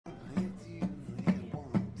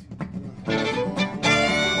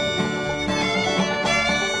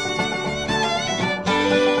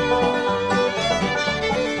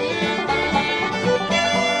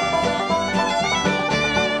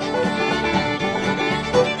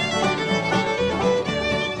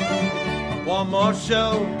more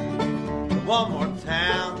show, one more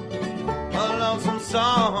town, a lonesome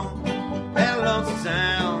song and a lonesome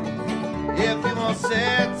sound. If you want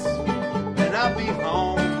sets, then I'll be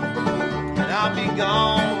home, and I'll be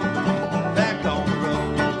gone, back on the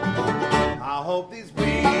road. I hope these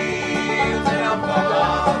wheels they don't fall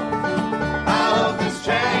off. I hope this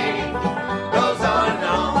train goes on and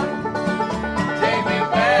on. Take me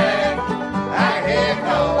back, I hear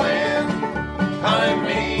calling, calling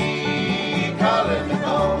me, calling me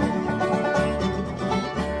home.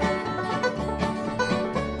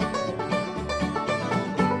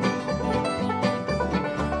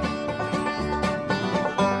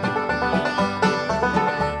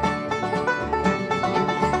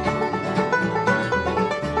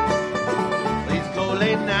 These cold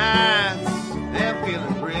late nights, they're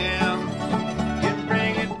feeling grim. You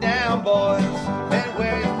bring it down, boys, and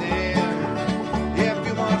wear it thin. If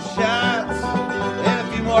you want shots and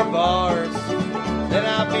a few more bars, then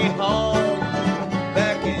I'll be home,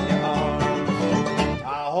 back in your arms.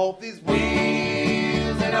 I hope these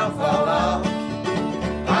wheels, they don't fall off.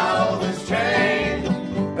 I hope this train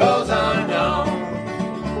goes on and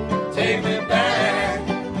on. Take me back,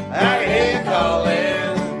 I hear you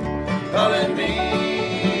calling, calling me,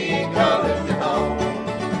 calling me home.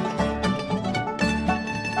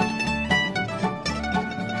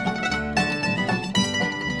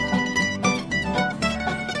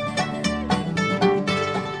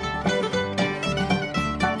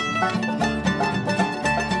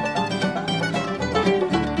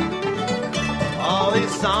 All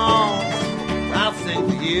these songs I'll sing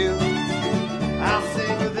for you, I'll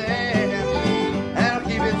sing for them, and I'll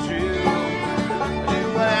keep it true. Do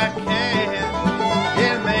what I can,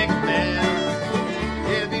 it'll make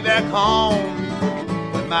amends. It'll be back home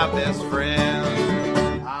with my best friend.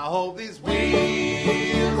 I hope these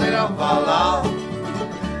wheels they don't fall off.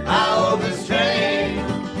 I hope this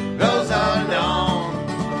train goes on and on.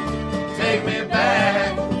 Take me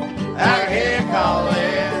back, I hear calling,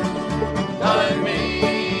 calling me,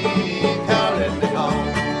 calling me home.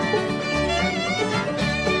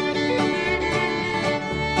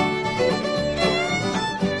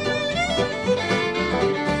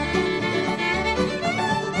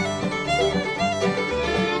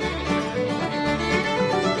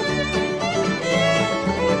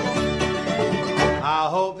 I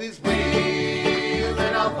hope these wheels they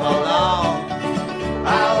don't fall off.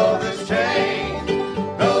 I hope this train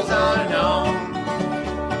goes on and on.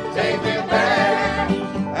 Take me back,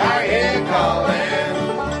 I hear you calling,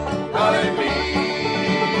 calling me,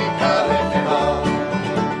 calling me home.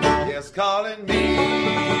 Yes, calling me,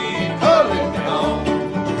 calling me home.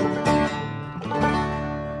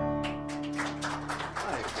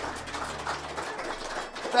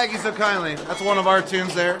 Thank you so kindly. That's one of our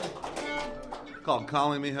tunes there, called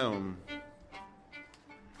Calling Me Home.